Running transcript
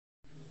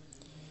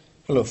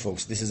Hello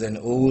folks, this is an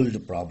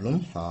old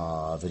problem,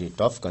 very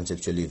tough,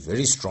 conceptually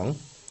very strong,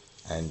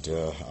 and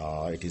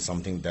it is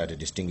something that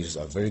distinguishes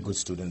a very good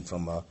student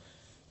from a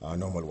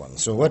normal one.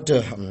 So what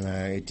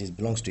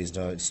belongs to is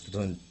it's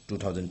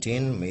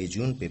 2010 May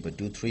June paper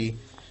 2-3,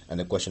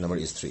 and the question number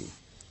is 3.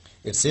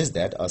 It says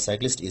that a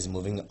cyclist is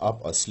moving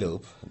up a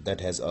slope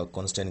that has a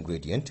constant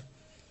gradient.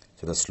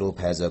 So the slope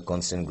has a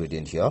constant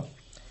gradient here.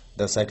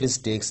 The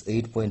cyclist takes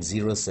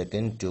 8.0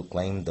 seconds to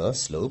climb the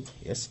slope,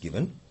 yes,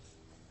 given.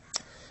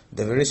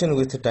 The variation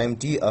with time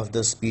t of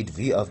the speed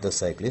v of the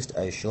cyclist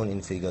is shown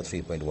in figure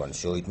 3.1.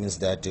 So it means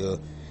that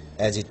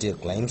as it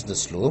climbs the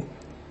slope,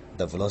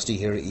 the velocity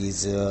here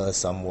is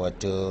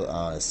somewhat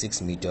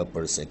 6 meters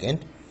per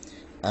second,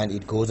 and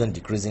it goes on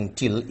decreasing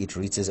till it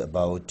reaches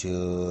about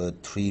 3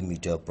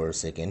 meters per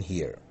second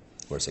here.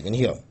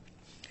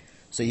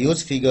 So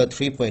use figure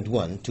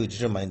 3.1 to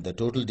determine the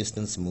total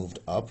distance moved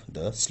up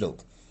the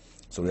slope.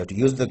 So we have to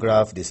use the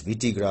graph, this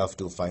VT graph,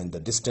 to find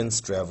the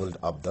distance traveled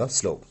up the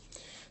slope.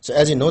 So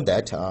as you know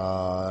that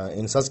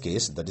in such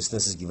case the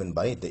distance is given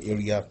by the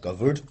area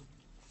covered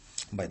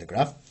by the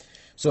graph.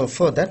 So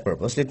for that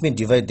purpose, let me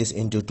divide this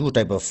into two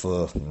type of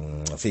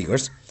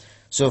figures.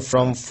 So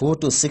from 4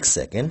 to 6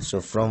 seconds,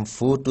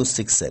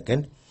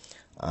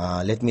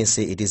 let me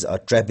say it is a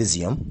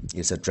trapezium.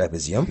 It's a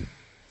trapezium.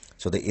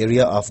 So the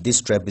area of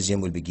this trapezium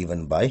will be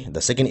given by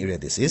the second area,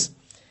 this is.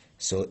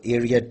 So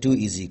area 2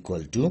 is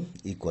equal to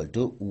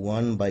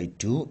 1 by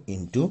 2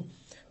 into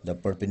the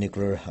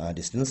perpendicular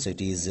distance. So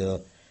it is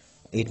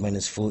 8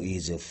 minus 4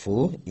 is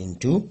 4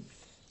 into,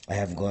 I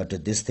have got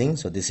this thing,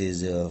 so this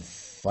is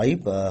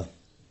 5.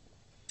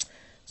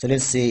 So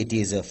let's say it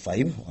is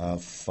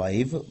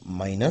 5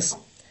 minus,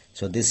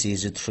 so this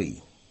is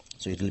 3.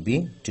 So it will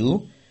be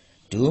 2,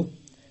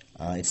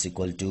 it's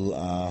equal to,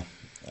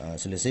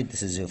 so let's say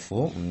this is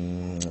 4,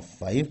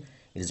 5, it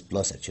is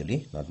plus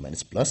actually, not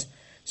minus, plus.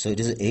 So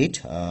it is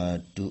 8,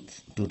 2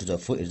 to the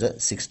 4 is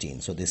 16.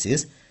 So this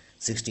is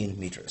 16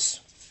 meters.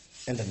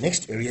 And the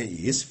next area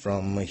is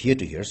from here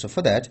to here. So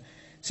for that,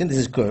 since this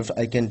is curved,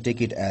 I can take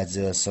it as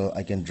so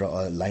I can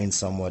draw a line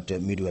somewhat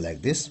midway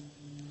like this.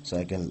 So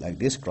I can like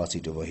this cross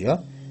it over here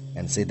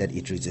and say that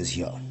it reaches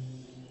here,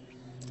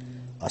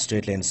 a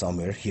straight line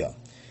somewhere here.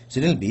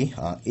 So it will be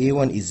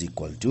A1 is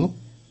equal to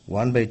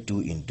 1 by 2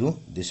 into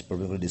this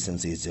perpendicular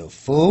distance is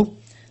 4.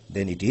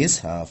 Then it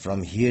is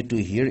from here to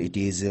here, it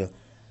is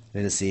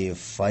let us say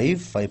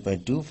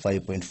 5.2,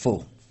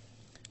 5.4.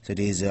 So it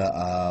is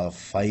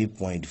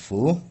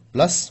 5.4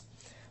 plus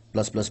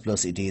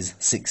it is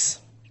 6.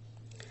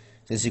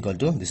 So it's equal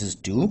to, this is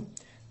 2,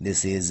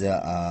 this is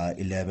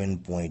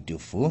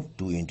 11.4,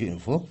 2 into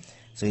 4.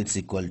 So it's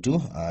equal to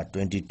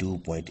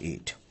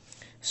 22.8.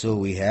 So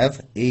we have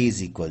A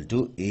is equal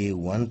to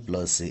A1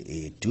 plus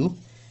A2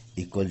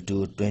 equal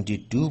to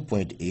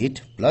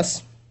 22.8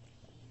 plus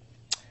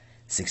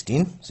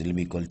 16. So it will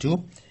be equal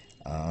to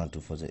 2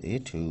 for the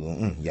 8,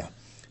 yeah.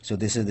 So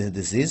this is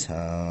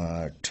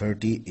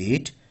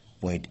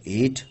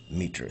 38.8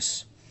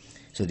 meters.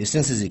 So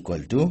distance is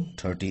equal to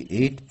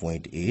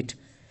 38.8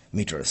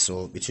 meters.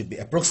 So it should be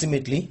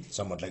approximately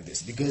somewhat like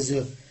this, because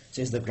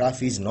since the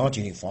graph is not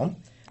uniform,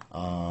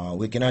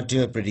 we cannot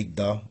predict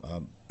the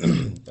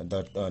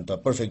the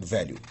perfect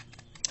value.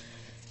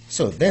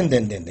 So then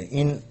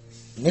in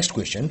next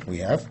question we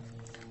have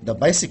the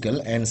bicycle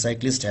and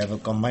cyclist have a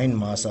combined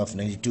mass of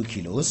 92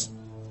 kilos.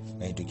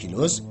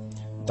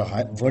 The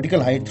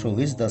vertical height through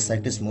which the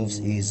cyclist moves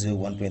is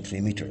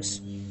 1.3 meters.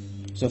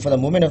 So for the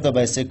movement of the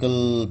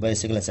bicycle and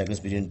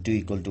cyclist between 2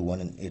 equal to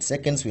 1 and 8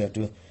 seconds, we have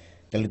to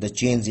calculate the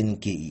change in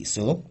KE.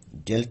 So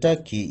delta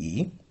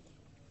KE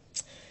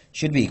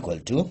should be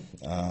equal to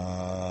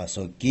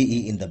so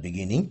KE in the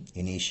beginning,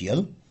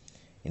 initial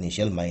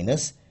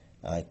minus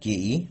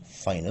KE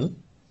final.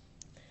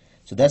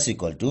 So that's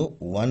equal to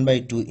 1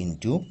 by 2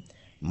 into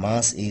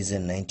mass is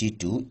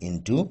 92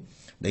 into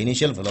the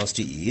initial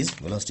velocity is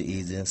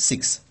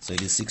 6. So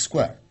it is 6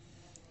 square.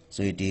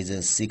 So it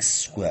is 6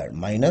 square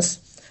minus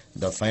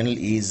the final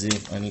is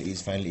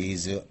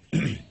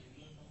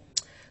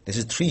this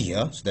is 3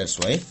 here, so that's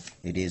why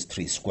it is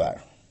 3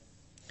 square.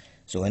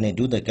 So when I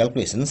do the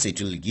calculations,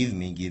 it will give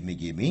me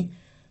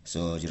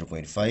so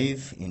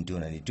 0.5 into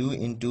 92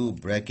 into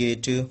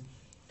bracket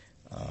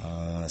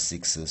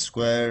 6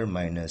 square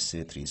minus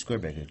 3 square,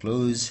 bracket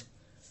close,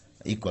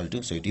 equal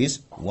to, so it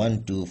is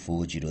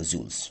 1240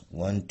 joules.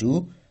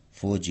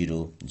 1240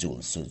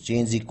 joules. So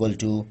change equal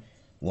to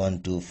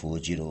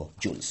 1240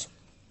 joules.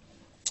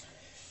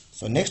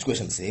 So next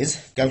question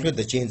says calculate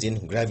the change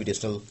in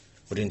gravitational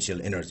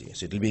potential energy.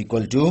 So it will be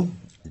equal to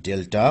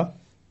delta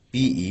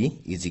PE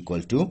is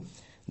equal to,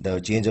 the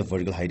change of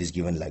vertical height is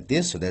given like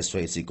this, so that's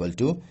why it's equal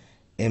to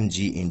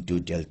mg into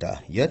delta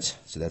h.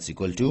 So that's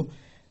equal to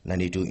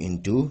 92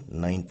 into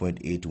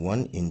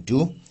 9.81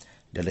 into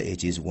delta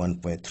h is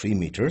 1.3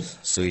 meters.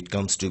 So it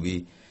comes to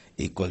be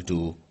equal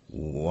to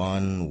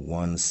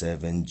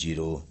 1170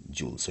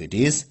 joules. So it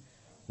is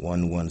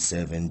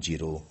 1170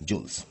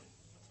 joules.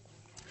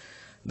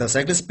 The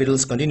cyclist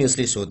pedals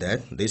continuously so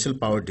that the initial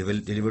power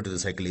delivered to the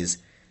cycle is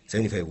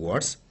 75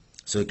 watts.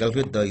 So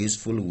calculate the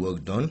useful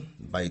work done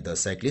by the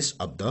cyclist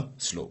up the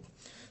slope.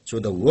 So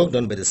the work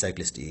done by the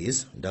cyclist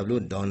is W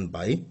done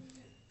by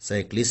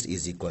cyclist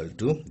is equal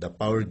to the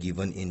power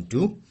given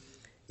into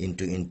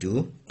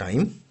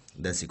time,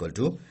 that's equal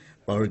to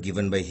power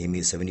given by him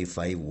is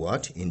 75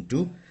 watt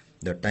into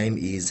the time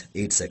is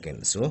 8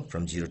 seconds. So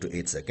from 0 to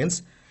 8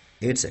 seconds,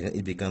 8 seconds,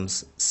 it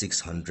becomes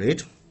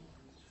 600.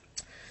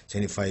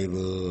 75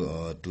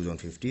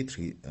 250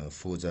 3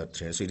 4s are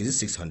 300, so it is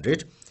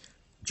 600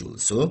 joules.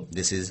 So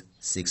this is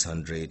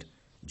 600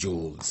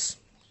 joules.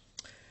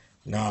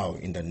 Now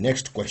in the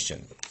next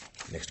question,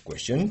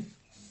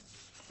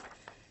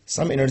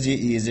 some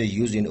energy is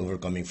used in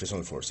overcoming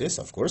frictional forces.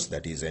 Of course,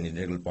 that is an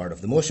integral part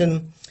of the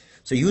motion.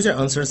 So user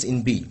answers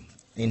in B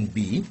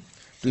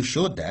to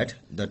show that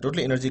the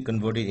total energy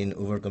converted in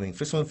overcoming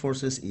frictional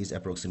forces is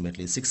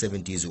approximately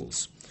 670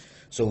 joules.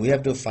 So we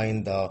have to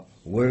find the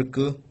work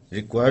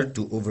required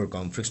to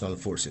overcome frictional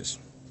forces.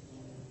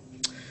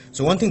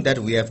 So one thing that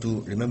we have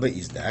to remember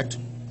is that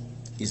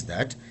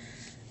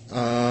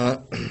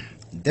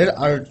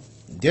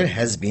there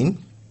has been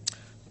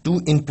two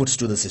inputs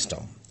to the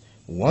system.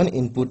 One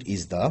input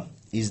is the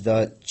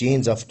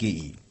change of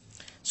KE.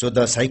 So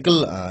the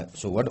cycle,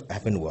 so what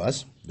happened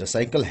was the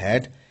cycle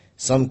had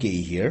some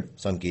KE here,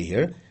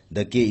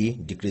 the KE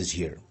decreased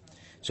here.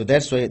 So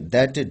that's why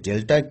that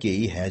delta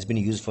KE has been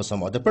used for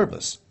some other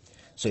purpose.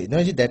 So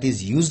energy that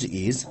is used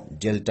is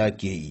delta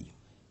KE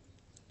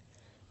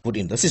put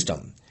in the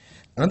system.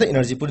 Another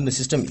energy put in the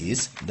system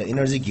is the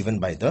energy given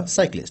by the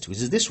cyclist, which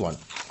is this one.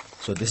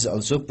 So this is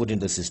also put in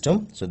the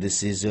system. So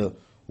this is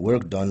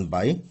work done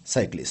by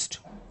cyclist.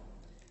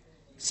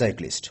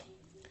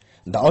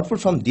 The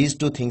output from these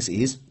two things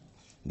is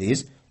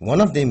this.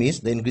 One of them is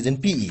the increase in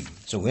PE.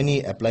 So when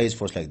he applies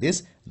force like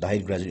this, the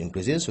height gradually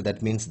increases. So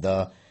that means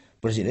the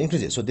potential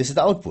increases. So this is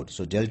the output.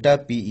 So delta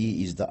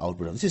PE is the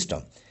output of the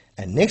system.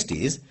 And next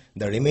is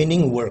the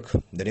remaining work.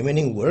 The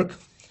remaining work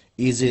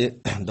is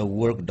the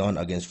work done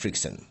against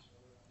friction.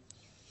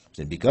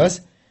 So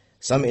because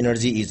some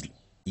energy is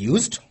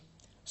used,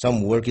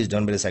 some work is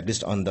done by the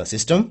cyclist on the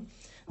system,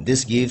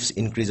 this gives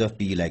increase of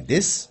PE like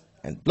this,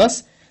 and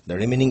plus the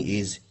remaining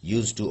is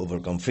used to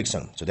overcome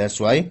friction. So that's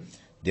why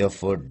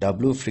therefore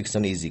W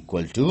friction is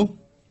equal to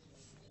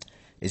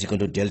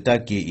delta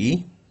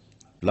KE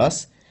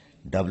plus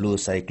W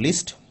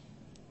cyclist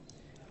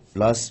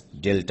plus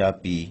delta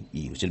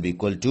PE, which will be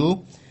equal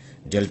to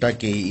delta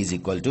KE is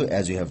equal to,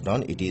 as we have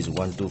done, it is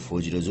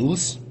 1240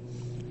 joules,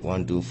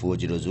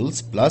 1240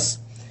 joules plus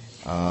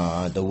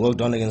the work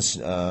done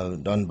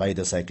by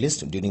the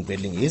cyclist during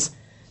pedaling is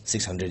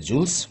 600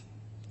 joules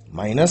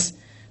minus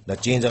the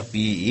change of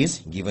PE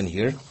is given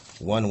here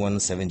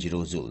 1170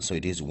 joules. So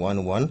it is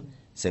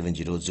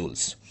 1170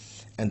 joules,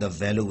 and the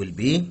value will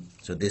be,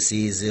 so this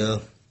is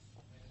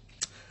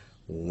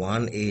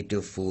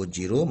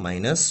 1840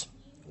 minus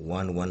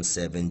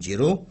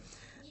 1170,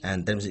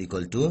 and that is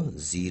equal to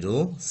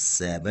 0,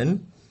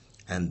 7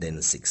 and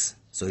then 6.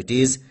 So it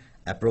is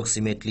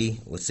approximately,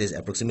 what says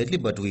approximately,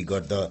 but we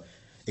got the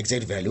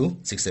exact value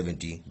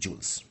 670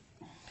 joules.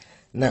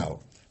 Now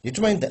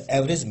determine the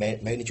average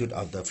magnitude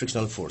of the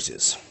frictional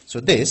forces. So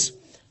this,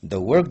 the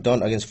work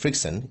done against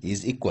friction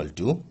is equal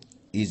to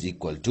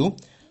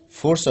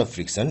force of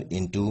friction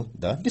into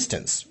the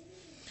distance,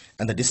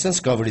 and the distance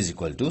covered is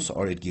equal to, so,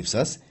 or it gives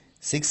us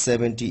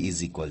 670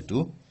 is equal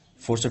to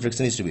force of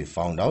friction is to be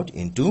found out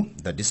into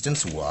the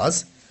distance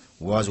was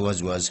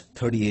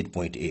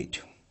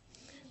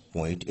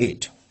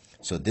 38.8.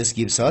 So this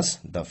gives us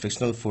the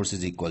frictional force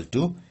is equal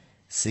to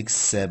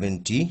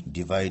 670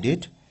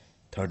 divided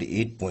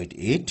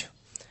 38.8,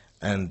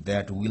 and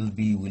that will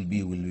be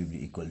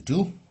equal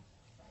to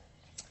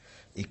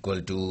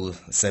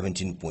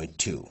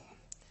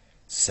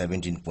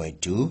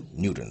 17.2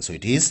 newtons. So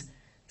it is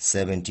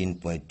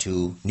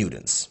 17.2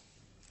 newtons.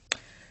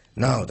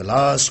 Now the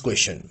last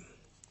question.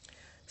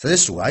 So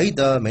that's why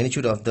the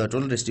magnitude of the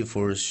total resistive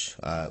force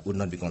would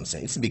not be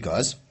constant. It's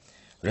because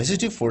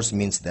resistive force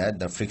means that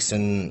the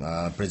friction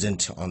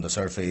present on the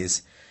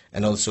surface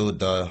and also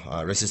the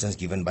resistance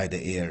given by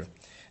the air.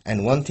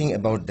 And one thing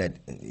about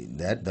that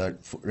the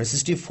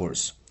resistive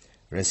force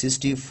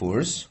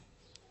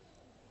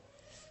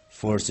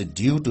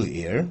due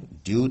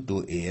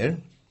to air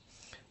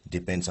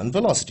depends on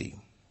velocity.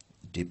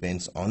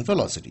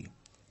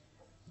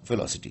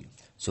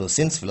 So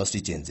since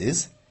velocity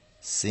changes,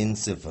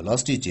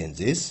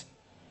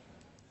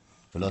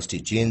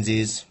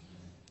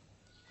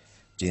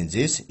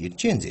 it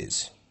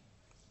changes,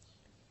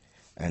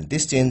 and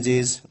this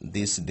changes,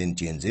 this then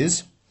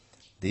changes,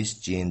 this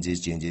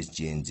changes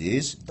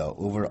the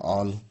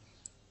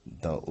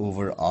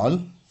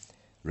overall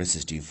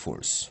resistive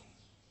force.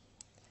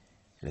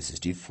 So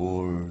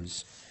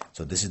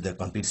this is the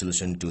complete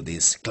solution to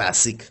this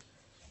classic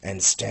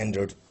and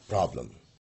standard problem.